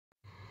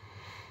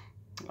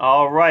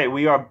Alright,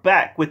 we are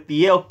back with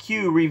the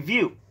LQ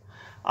review.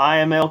 I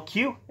am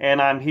LQ,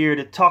 and I'm here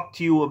to talk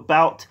to you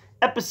about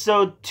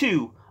episode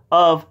 2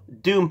 of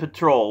Doom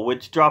Patrol,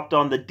 which dropped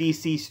on the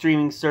DC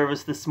streaming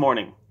service this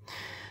morning.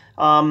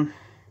 Gonna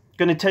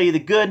tell you the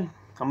good,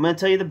 I'm gonna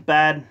tell you the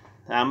bad,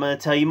 I'm gonna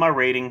tell you my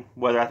rating,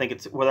 whether I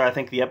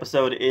think the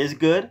episode is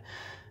good,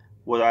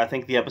 whether I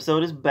think the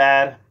episode is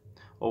bad,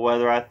 or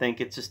whether I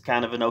think it's just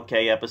kind of an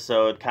okay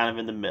episode, kind of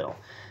in the middle.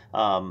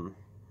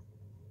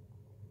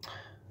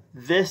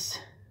 This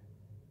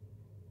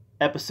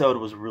episode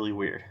was really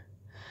weird.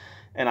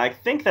 And I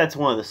think that's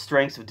one of the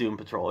strengths of Doom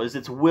Patrol, is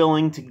it's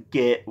willing to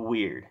get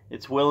weird.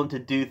 It's willing to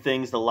do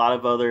things that a lot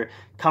of other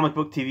comic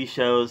book TV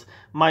shows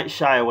might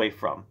shy away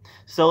from.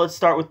 So let's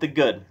start with the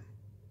good.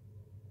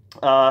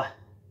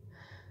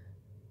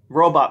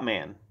 Robot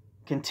Man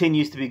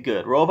continues to be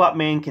good. Robot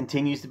Man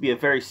continues to be a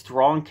very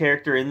strong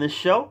character in this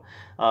show,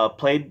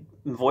 played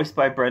and voiced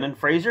by Brendan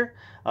Fraser.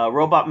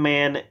 Robot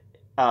Man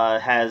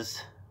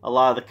has a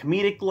lot of the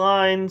comedic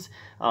lines,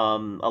 a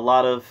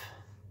lot of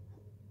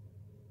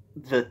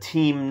the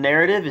team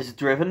narrative is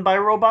driven by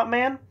Robot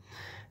Man,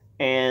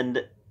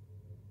 and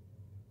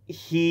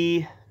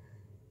he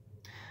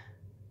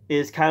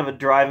is kind of a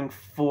driving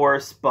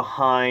force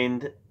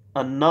behind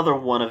another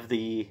one of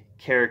the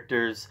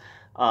characters,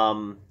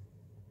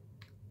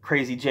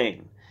 Crazy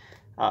Jane.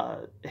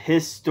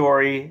 His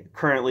story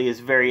currently is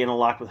very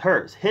interlocked with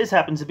hers. His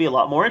happens to be a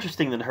lot more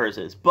interesting than hers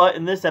is, but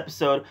in this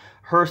episode,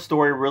 her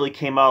story really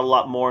came out a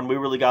lot more, and we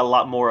really got a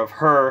lot more of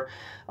her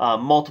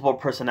multiple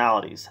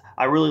personalities.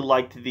 I really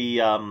liked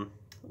the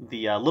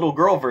little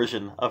girl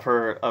version of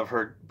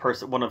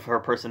one of her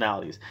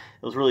personalities.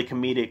 It was really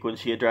comedic when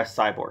she addressed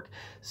Cyborg.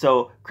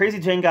 So Crazy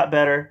Jane got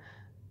better,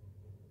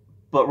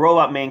 but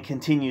Robot Man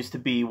continues to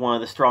be one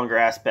of the stronger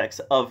aspects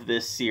of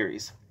this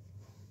series.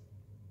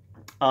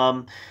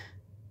 The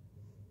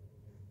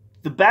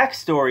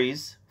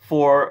backstories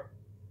for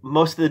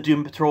most of the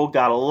Doom Patrol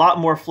got a lot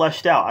more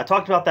fleshed out. I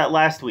talked about that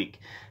last week,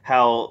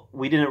 how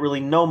we didn't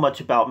really know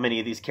much about many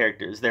of these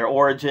characters, their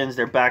origins,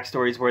 their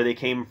backstories, where they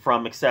came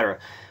from, etc.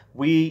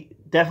 We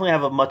definitely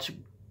have a much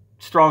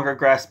stronger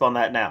grasp on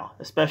that now,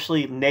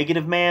 especially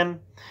Negative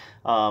Man,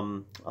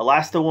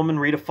 Elasti-Woman,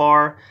 Rita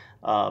Farr.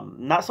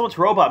 Not so much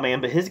Robot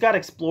Man, but his got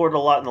explored a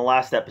lot in the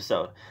last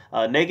episode.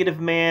 Negative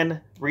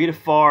Man, Rita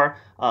Farr,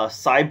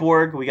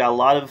 Cyborg. We got a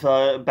lot of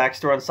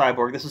backstory on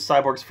Cyborg. This was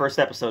Cyborg's first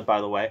episode,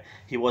 by the way.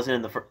 He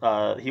wasn't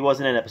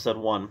in episode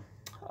 1.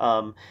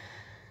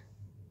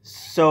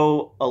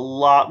 So a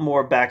lot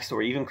more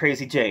backstory, even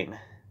Crazy Jane,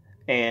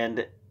 and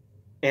it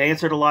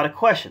answered a lot of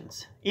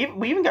questions.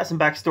 We even got some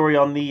backstory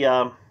on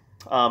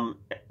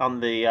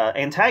the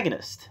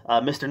antagonist,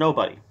 Mr.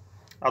 Nobody.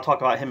 I'll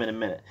talk about him in a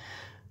minute.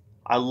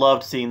 I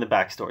loved seeing the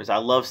backstories. I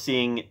love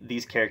seeing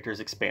these characters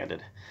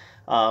expanded.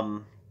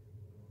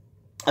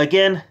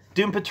 Again,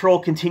 Doom Patrol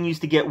continues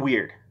to get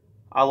weird.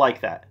 I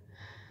like that.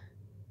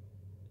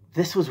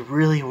 This was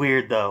really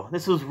weird, though.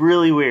 This was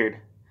really weird.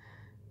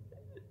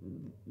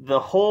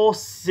 The whole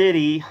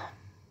city...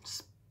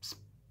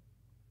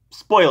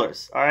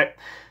 Spoilers, alright?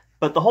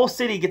 But the whole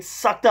city gets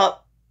sucked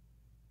up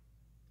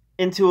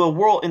into a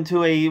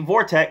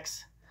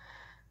vortex,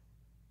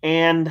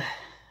 and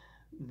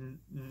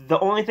the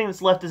only thing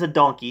that's left is a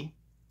donkey,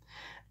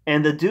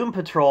 and the Doom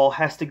Patrol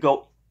has to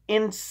go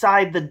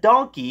inside the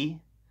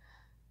donkey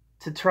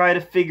to try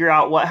to figure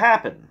out what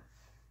happened.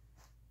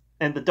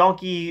 And the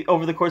donkey,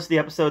 over the course of the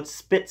episode,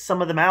 spits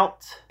some of them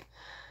out,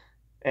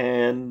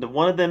 and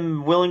one of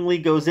them willingly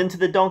goes into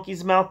the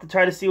donkey's mouth to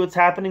try to see what's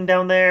happening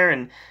down there,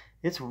 and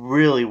it's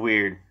really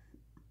weird.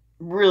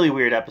 Really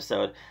weird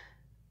episode.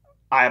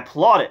 I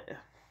applaud it.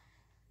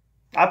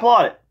 I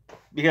applaud it,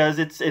 because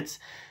it's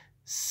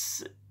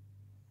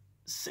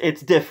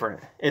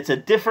different. It's a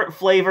different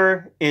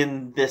flavor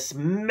in this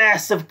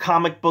massive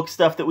comic book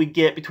stuff that we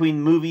get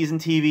between movies and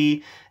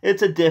TV.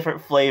 It's a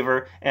different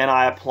flavor, and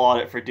I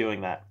applaud it for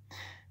doing that.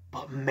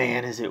 But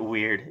man, is it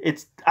weird.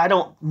 I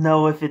don't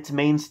know if it's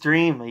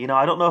mainstream. You know,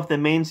 I don't know if the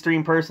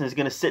mainstream person is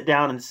going to sit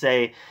down and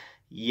say,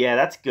 yeah,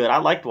 that's good. I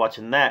liked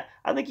watching that.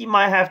 I think you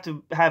might have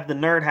to have the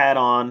nerd hat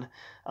on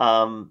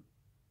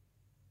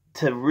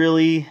to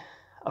really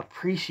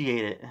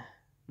appreciate it.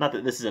 Not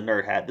that this is a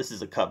nerd hat. This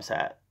is a Cubs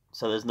hat.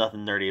 So there's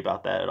nothing nerdy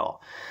about that at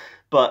all.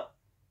 But,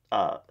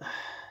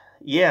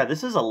 yeah,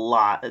 this is a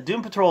lot.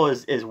 Doom Patrol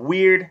is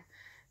weird,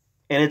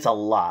 and it's a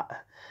lot.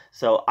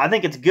 So I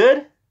think it's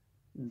good,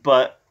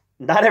 but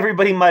not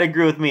everybody might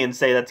agree with me and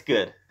say that's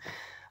good.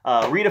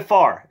 Rita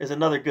Farr is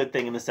another good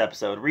thing in this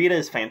episode. Rita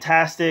is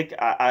fantastic.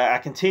 I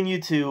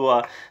continue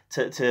to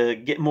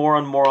get more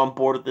and more on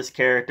board with this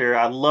character.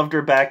 I loved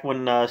her back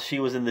when she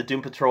was in the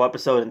Doom Patrol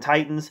episode in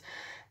Titans,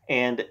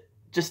 and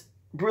just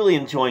really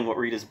enjoying what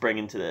Rita's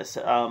bringing to this.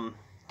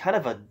 Kind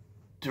of a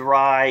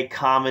dry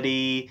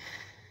comedy.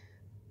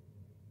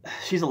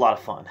 She's a lot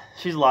of fun.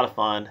 She's a lot of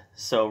fun.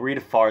 So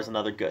Rita Farr is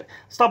another good.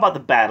 Let's talk about the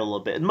bad a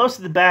little bit. And most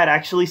of the bad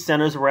actually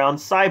centers around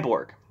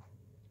Cyborg.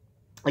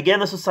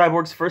 Again, this was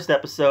Cyborg's first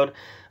episode.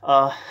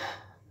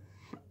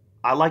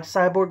 I liked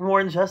Cyborg more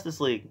in Justice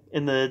League,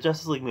 in the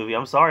Justice League movie.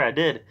 I'm sorry, I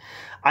did.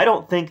 I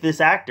don't think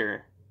this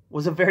actor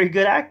was a very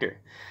good actor.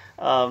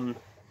 A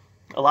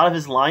lot of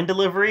his line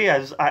delivery,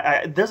 there's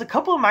a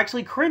couple of them I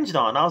actually cringed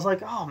on. I was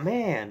like, oh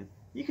man,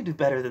 you could do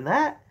better than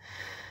that.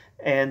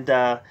 And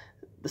the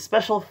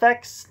special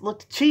effects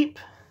looked cheap.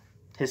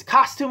 His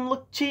costume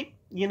looked cheap.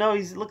 You know,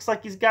 he looks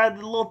like he's got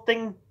the little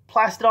thing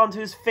plastered onto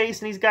his face,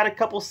 and he's got a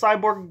couple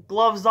cyborg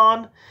gloves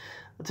on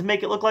to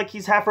make it look like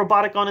he's half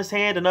robotic on his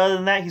hand. And other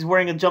than that, he's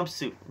wearing a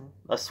jumpsuit,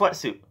 a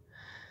sweatsuit.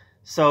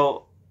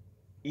 So,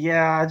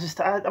 yeah,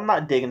 I'm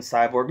not digging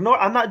Cyborg. Nor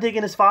I'm not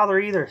digging his father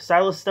either,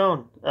 Silas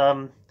Stone.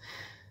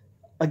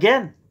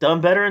 Again,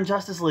 done better in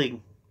Justice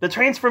League. The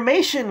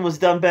transformation was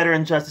done better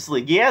in Justice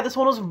League. Yeah, this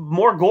one was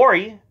more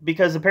gory,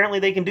 because apparently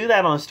they can do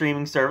that on a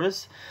streaming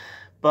service.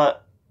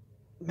 But,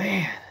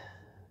 man,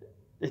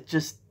 it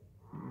just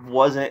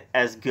wasn't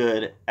as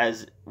good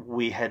as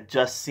we had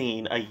just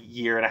seen a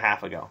year and a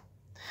half ago.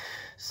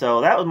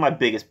 So that was my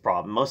biggest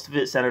problem. Most of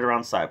it centered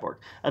around Cyborg.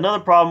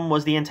 Another problem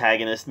was the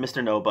antagonist,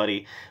 Mr.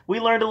 Nobody. We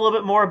learned a little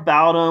bit more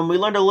about him. We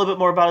learned a little bit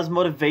more about his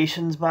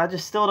motivations, but I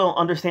just still don't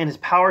understand his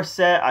power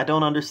set. I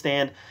don't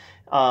understand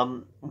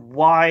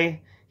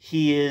why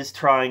he is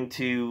trying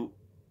to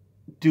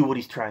do what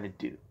he's trying to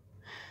do.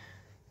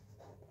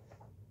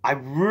 I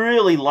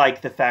really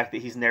like the fact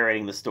that he's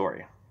narrating the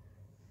story.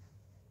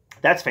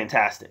 That's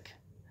fantastic.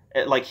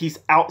 Like, he's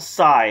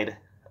outside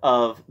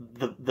of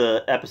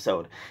the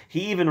episode.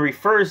 He even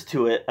refers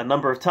to it a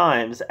number of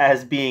times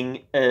as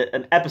being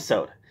an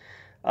episode.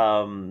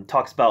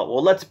 Talks about,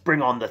 well, let's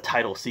bring on the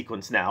title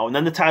sequence now. And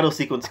then the title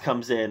sequence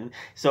comes in.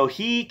 So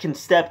he can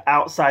step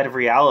outside of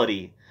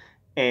reality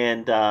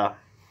and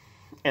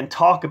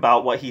talk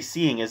about what he's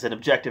seeing as an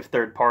objective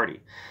third party.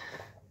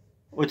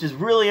 Which is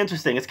really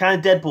interesting. It's kind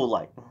of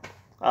Deadpool-like.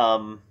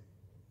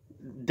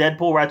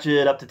 Deadpool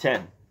ratcheted up to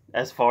 10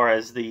 as far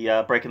as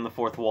the breaking the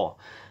fourth wall.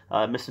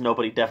 Mr.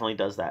 Nobody definitely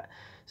does that.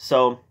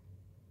 So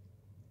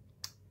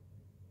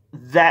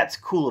that's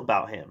cool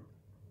about him.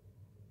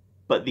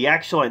 But the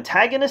actual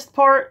antagonist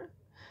part,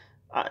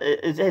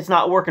 it's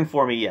not working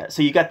for me yet.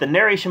 So you got the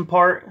narration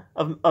part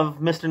of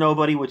Mr.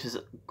 Nobody, which is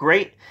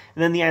great.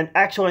 And then the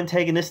actual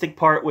antagonistic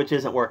part, which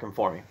isn't working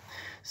for me.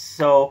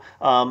 So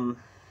the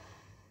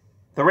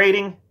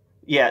rating,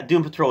 yeah,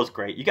 Doom Patrol is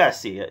great. You gotta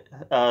see it.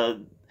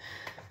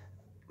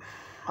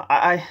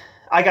 I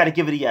gotta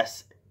give it a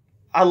yes.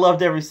 I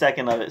loved every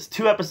second of it. It's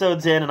 2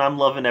 episodes in, and I'm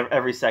loving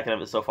every second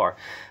of it so far.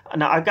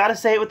 Now, I've got to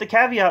say it with the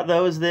caveat,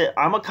 though, is that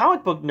I'm a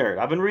comic book nerd.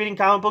 I've been reading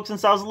comic books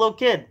since I was a little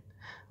kid.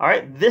 All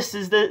right? This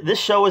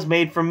show is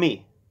made for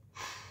me.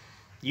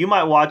 You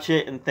might watch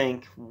it and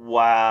think,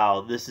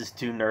 wow, this is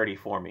too nerdy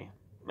for me.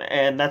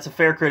 And that's a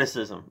fair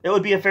criticism. It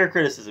would be a fair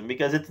criticism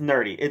because it's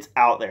nerdy. It's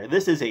out there.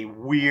 This is a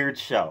weird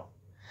show.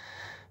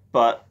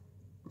 But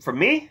for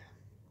me,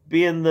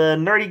 being the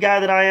nerdy guy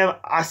that I am,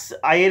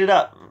 I ate it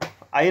up.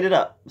 I ate it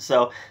up.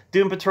 So,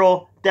 Doom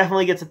Patrol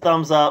definitely gets a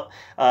thumbs up.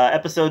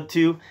 Episode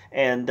 2.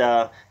 And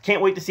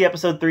can't wait to see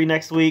Episode 3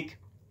 next week.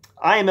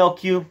 I am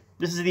LQ.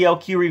 This is the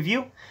LQ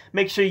Review.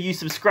 Make sure you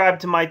subscribe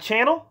to my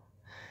channel.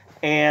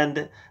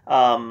 And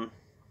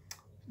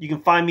you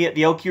can find me at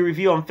the LQ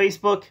Review on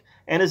Facebook.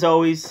 And as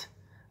always,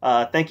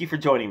 thank you for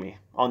joining me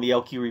on the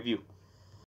LQ Review.